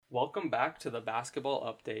Welcome back to the basketball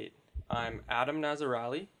update. I'm Adam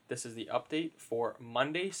Nazarali. This is the update for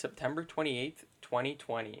Monday, September 28th,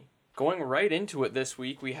 2020. Going right into it this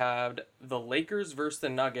week, we had the Lakers versus the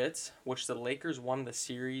Nuggets, which the Lakers won the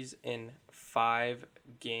series in 5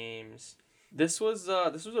 games. This was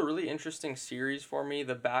a really interesting series for me,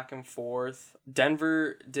 the back and forth.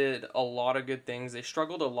 Denver did a lot of good things. They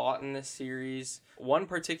struggled a lot in this series. One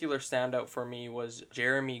particular standout for me was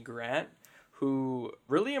Jeremy Grant, who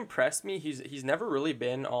really impressed me. He's never really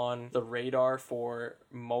been on the radar for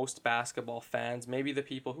most basketball fans, maybe the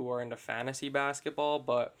people who are into fantasy basketball,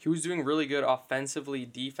 but he was doing really good offensively,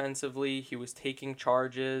 defensively. He was taking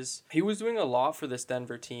charges. He was doing a lot for this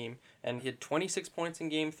Denver team, and he had 26 points in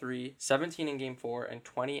Game 3, 17 in Game 4, and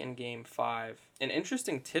 20 in Game 5. An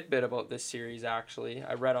interesting tidbit about this series, actually,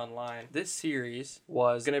 I read online. This series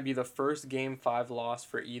was going to be the first Game 5 loss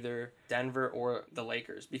for either Denver or the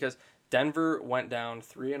Lakers, because Denver went down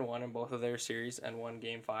 3-1 in both of their series and won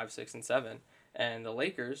Game 5, 6, and 7. And the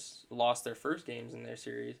Lakers lost their first games in their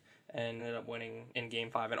series and ended up winning in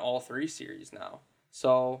Game 5 in all 3 series now.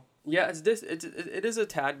 So, yeah, it is a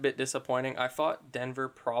tad bit disappointing. I thought Denver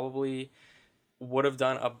probably would have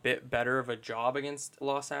done a bit better of a job against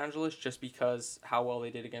Los Angeles just because how well they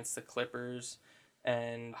did against the Clippers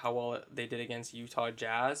and how well they did against Utah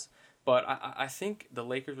Jazz. But I think the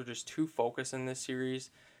Lakers were just too focused in this series.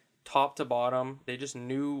 Top to bottom, they just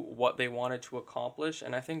knew what they wanted to accomplish,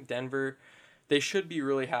 and I think Denver, they should be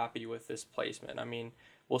really happy with this placement. I mean,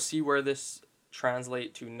 we'll see where this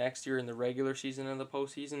translates to next year in the regular season and the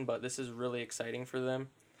postseason, but this is really exciting for them.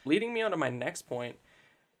 Leading me on to my next point,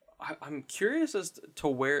 I'm curious as to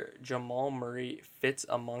where Jamal Murray fits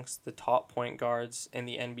amongst the top point guards in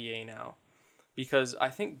the NBA now, because I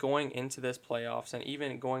think going into this playoffs and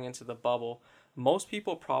even going into the bubble, most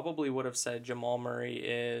people probably would have said Jamal Murray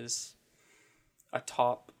is a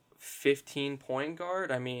top 15 point guard.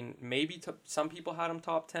 I mean, maybe some people had him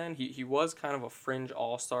top 10. He was kind of a fringe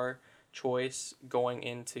all-star choice going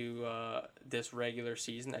into this regular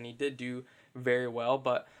season, and he did do very well,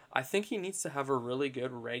 but I think he needs to have a really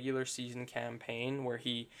good regular season campaign where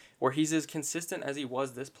he's as consistent as he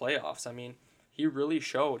was this playoffs. I mean, he really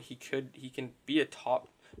showed he can be a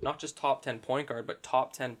not just top 10 point guard, but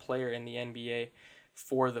top 10 player in the NBA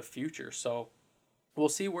for the future. So we'll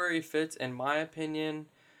see where he fits. In my opinion,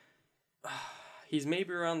 he's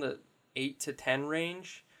maybe around the 8 to 10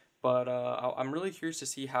 range, but I'm really curious to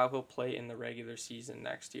see how he'll play in the regular season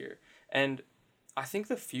next year. And I think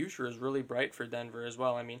the future is really bright for Denver as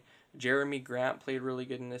well. I mean, Jeremy Grant played really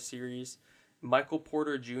good in this series. Michael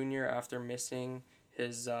Porter Jr., after missing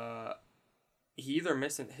his he either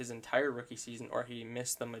missed his entire rookie season or he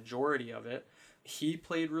missed the majority of it. He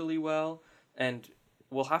played really well, and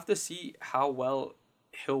we'll have to see how well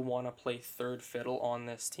he'll want to play third fiddle on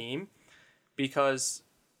this team, because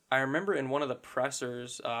I remember in one of the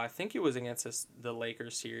pressers, I think it was against the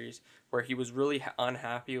Lakers series, where he was really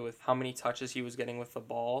unhappy with how many touches he was getting with the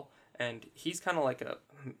ball, and he's kind of like a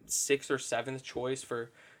 6th or 7th choice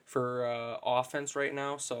for offense right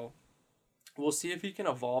now, so we'll see if he can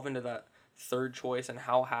evolve into that third choice and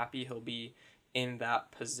how happy he'll be in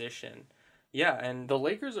that position. Yeah, and the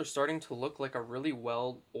Lakers are starting to look like a really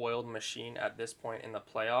well-oiled machine at this point in the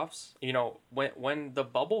playoffs. You know, when the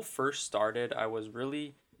bubble first started, I was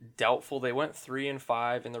really doubtful. They went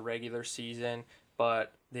 3-5 in the regular season,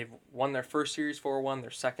 but they've won their first series 4-1, their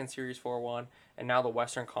second series 4-1, and now the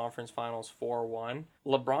Western Conference Finals 4-1.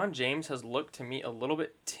 LeBron James has looked to me a little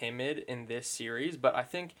bit timid in this series, but I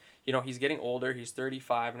think, you know, he's getting older. He's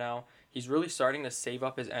 35 now. He's really starting to save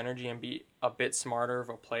up his energy and be a bit smarter of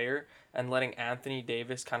a player, and letting Anthony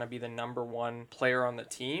Davis kind of be the number one player on the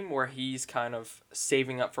team, where he's kind of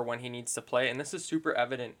saving up for when he needs to play. And this is super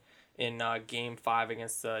evident in Game 5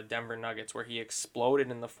 against the Denver Nuggets, where he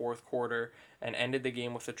exploded in the fourth quarter and ended the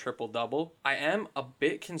game with a triple-double. I am a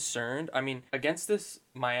bit concerned. I mean, against this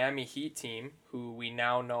Miami Heat team, who we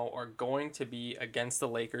now know are going to be against the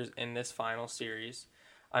Lakers in this final series,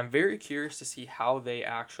 I'm very curious to see how they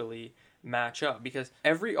actually match up, because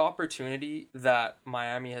every opportunity that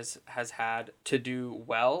Miami has had to do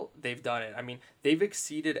well, they've done it. I mean, they've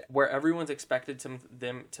exceeded where everyone's expected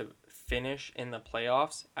them to finish in the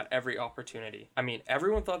playoffs at every opportunity. I mean,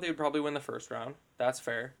 everyone thought they would probably win the first round. That's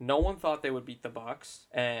fair. No one thought they would beat the Bucks,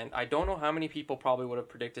 and I don't know how many people probably would have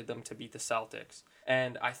predicted them to beat the Celtics.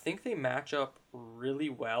 And I think they match up really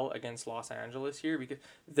well against Los Angeles here, because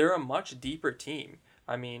they're a much deeper team.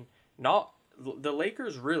 I mean, not the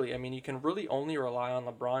Lakers really. I mean, you can really only rely on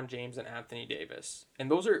LeBron James and Anthony Davis.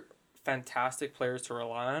 And those are fantastic players to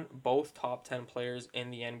rely on, both top 10 players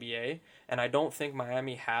in the NBA, and I don't think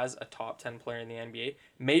Miami has a top 10 player in the NBA.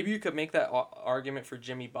 Maybe you could make that argument for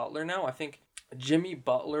Jimmy Butler now. I think Jimmy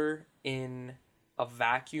Butler in a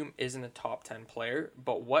vacuum isn't a top 10 player,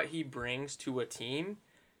 but what he brings to a team,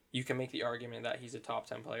 you can make the argument that he's a top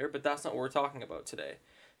 10 player, but that's not what we're talking about today.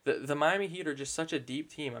 The Miami Heat are just such a deep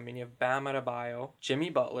team. I mean, you have Bam Adebayo, Jimmy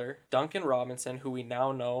Butler, Duncan Robinson, who we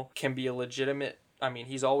now know can be a legitimate, I mean,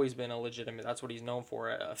 he's always been a legitimate, that's what he's known for,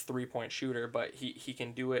 a three-point shooter, but he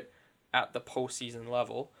can do it at the postseason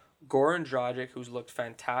level. Goran Dragic, who's looked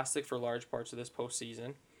fantastic for large parts of this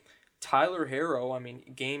postseason. Tyler Herro, I mean,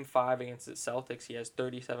 Game 5 against the Celtics, he has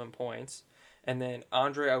 37 points. And then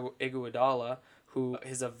Andre Iguodala, who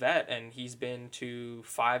is a vet, and he's been to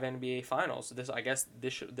 5 NBA Finals.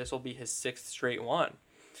 This will be his 6th straight one.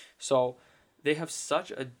 So they have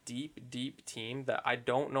such a deep team that I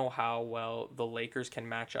don't know how well the Lakers can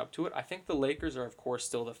match up to it. I think the Lakers are, of course,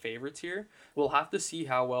 still the favorites here. We'll have to see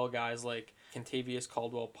how well guys like Kentavious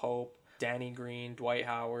Caldwell-Pope, Danny Green, Dwight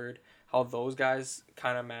Howard, how those guys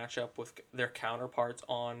kind of match up with their counterparts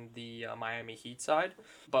on the Miami Heat side.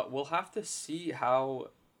 But we'll have to see how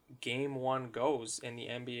Game 1 goes in the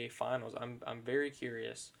NBA Finals. I'm very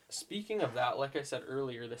curious. Speaking of that, like I said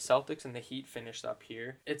earlier, the Celtics and the Heat finished up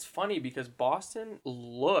here. It's funny because Boston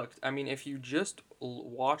looked, I mean, if you just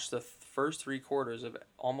watch the first 3 quarters of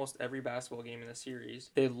almost every basketball game in the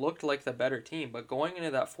series, they looked like the better team. But going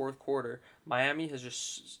into that 4th quarter, Miami has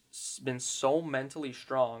just been so mentally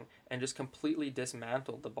strong and just completely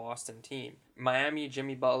dismantled the Boston team. Miami,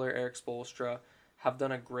 Jimmy Butler, Eric Spoelstra have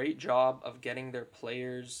done a great job of getting their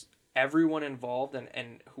players, everyone involved,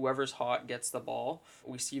 and whoever's hot gets the ball.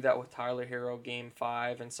 We see that with Tyler Herro Game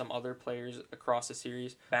 5 and some other players across the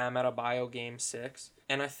series. Bam Adebayo Game 6.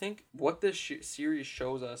 And I think what this series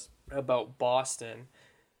shows us about Boston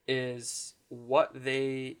is what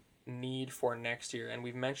they need for next year. And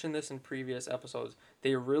we've mentioned this in previous episodes.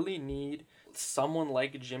 They really need someone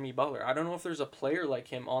like Jimmy Butler. I don't know if there's a player like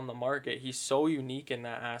him on the market. He's so unique in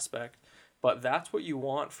that aspect. But that's what you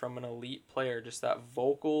want from an elite player, just that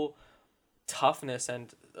vocal toughness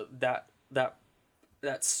and that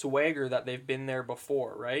swagger that they've been there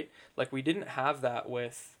before, right? Like, we didn't have that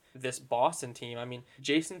with this Boston team. I mean,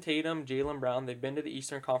 Jason Tatum, Jaylen Brown, they've been to the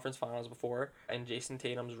Eastern Conference Finals before, and Jason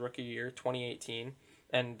Tatum's rookie year, 2018,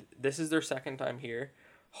 and this is their 2nd time here.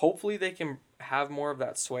 Hopefully they can have more of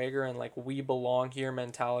that swagger and, like, we belong here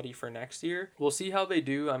mentality for next year. We'll see how they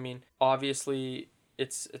do. I mean, obviously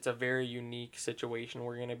it's a very unique situation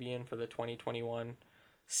we're going to be in for the 2021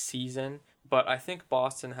 season, but I think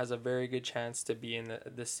Boston has a very good chance to be in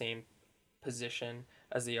the same position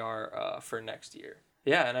as they are for next year.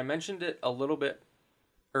 Yeah, and I mentioned it a little bit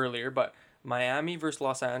earlier, but Miami versus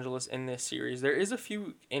Los Angeles in this series, there is a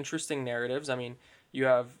few interesting narratives. I mean, you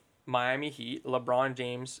have Miami Heat, LeBron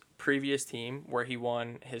James' previous team, where he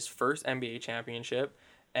won his first NBA championship,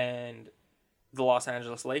 and the Los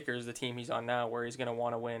Angeles Lakers, the team he's on now, where he's going to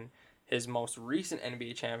want to win his most recent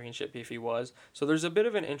NBA championship if he was. So there's a bit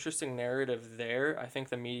of an interesting narrative there. I think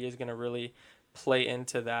the media is going to really play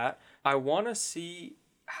into that. I want to see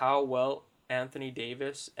how well Anthony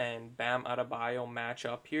Davis and Bam Adebayo match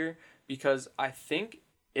up here, because I think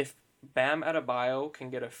if Bam Adebayo can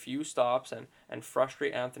get a few stops and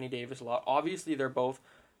frustrate Anthony Davis a lot, obviously they're both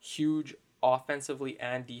huge offensively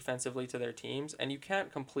and defensively to their teams, and you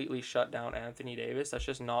can't completely shut down Anthony Davis. That's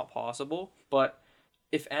just not possible. But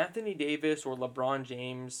if Anthony Davis or LeBron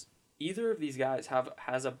James, either of these guys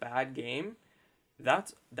has a bad game,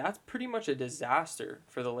 that's pretty much a disaster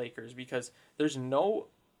for the Lakers, because there's no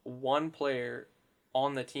one player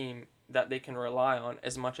on the team that they can rely on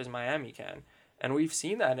as much as Miami can. And we've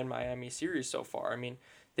seen that in Miami series so far. I mean,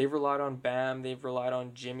 they've relied on Bam. They've relied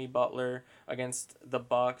on Jimmy Butler against the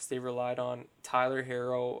Bucks. They've relied on Tyler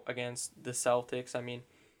Herro against the Celtics. I mean,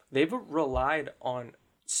 they've relied on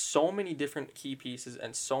so many different key pieces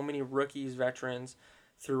and so many rookies, veterans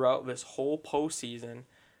throughout this whole postseason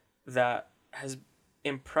that has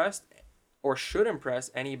impressed or should impress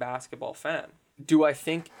any basketball fan. Do I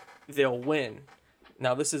think they'll win?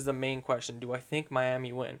 Now, this is the main question. Do I think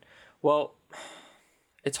Miami win? Well,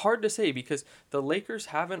 it's hard to say because the Lakers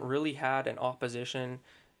haven't really had an opposition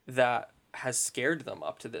that has scared them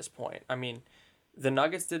up to this point. I mean, the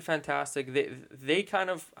Nuggets did fantastic. They kind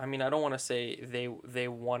of, I mean, I don't want to say they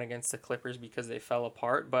won against the Clippers because they fell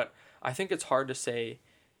apart, but I think it's hard to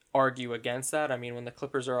argue against that. I mean, when the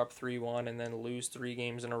Clippers are up 3-1 and then lose 3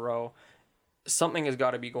 games in a row, something has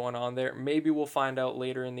got to be going on there. Maybe we'll find out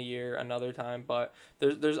later in the year another time, but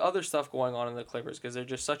there's other stuff going on in the Clippers because they're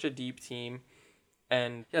just such a deep team.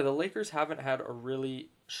 And yeah, the Lakers haven't had a really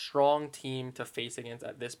strong team to face against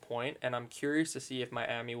at this point, and I'm curious to see if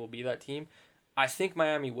Miami will be that team. I think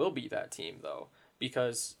Miami will be that team, though,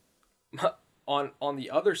 because on the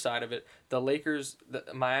other side of it,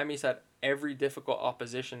 Miami's had every difficult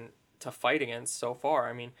opposition to fight against so far.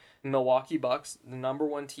 I mean, Milwaukee Bucks, the number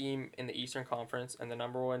one team in the Eastern Conference and the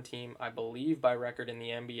number one team, I believe, by record in the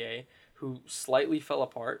NBA, who slightly fell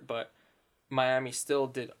apart, but Miami still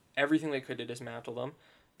did everything they could to dismantle them.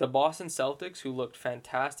 The Boston Celtics, who looked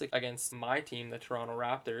fantastic against my team, the Toronto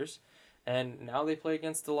Raptors, and now they play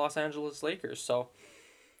against the Los Angeles Lakers. So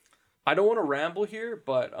I don't want to ramble here,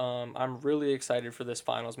 but I'm really excited for this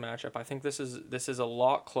finals matchup. I think this is a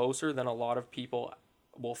lot closer than a lot of people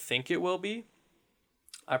will think it will be.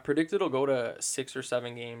 I predict it'll go to 6 or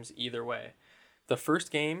 7 games either way. The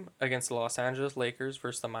first game against the Los Angeles Lakers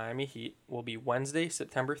versus the Miami Heat will be Wednesday,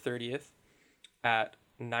 September 30th at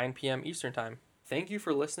 9 p.m. Eastern Time. Thank you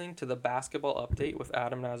for listening to the Basketball Update with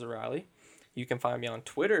Adam Nazarali. You can find me on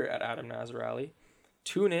Twitter at Adam Nazarali.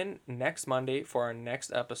 Tune in next Monday for our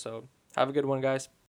next episode. Have a good one, guys.